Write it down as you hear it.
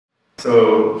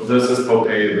So this is Pope,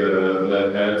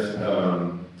 the head,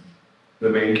 the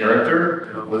main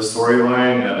character of the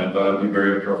storyline, and I thought it'd be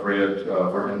very appropriate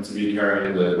for him to be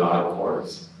carrying the knotted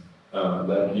cords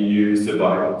that he used to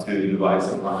devise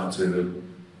the plan to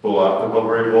pull out the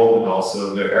Convergence bolt, and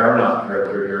also the aeronaut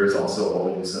character here is also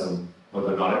holding some of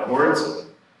the knotted cords.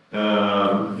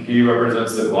 He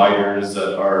represents the gliders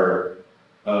that are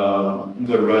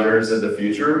the runners in the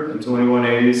future in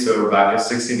 2180. So back in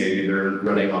 1680, they're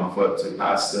running on foot to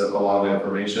pass along the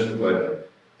information, but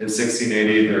in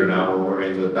 1680, they're now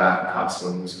wearing the bat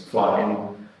costumes,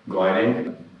 flying,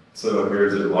 gliding. So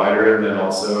here's a glider, and then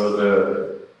also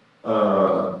the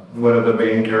one of the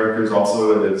main characters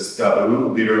also is Tabu,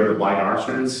 leader of the Blind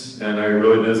Archers, and I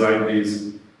really designed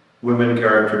these women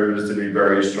characters to be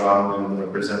very strong and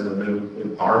represent women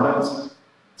empowerment.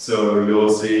 So you'll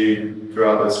see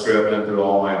throughout the script and through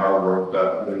all my artwork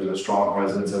that there's a strong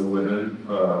presence of women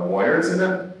warriors in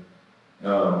it.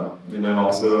 And then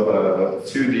also a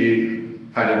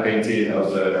 2D kind of painting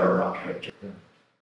of the aeronaut character.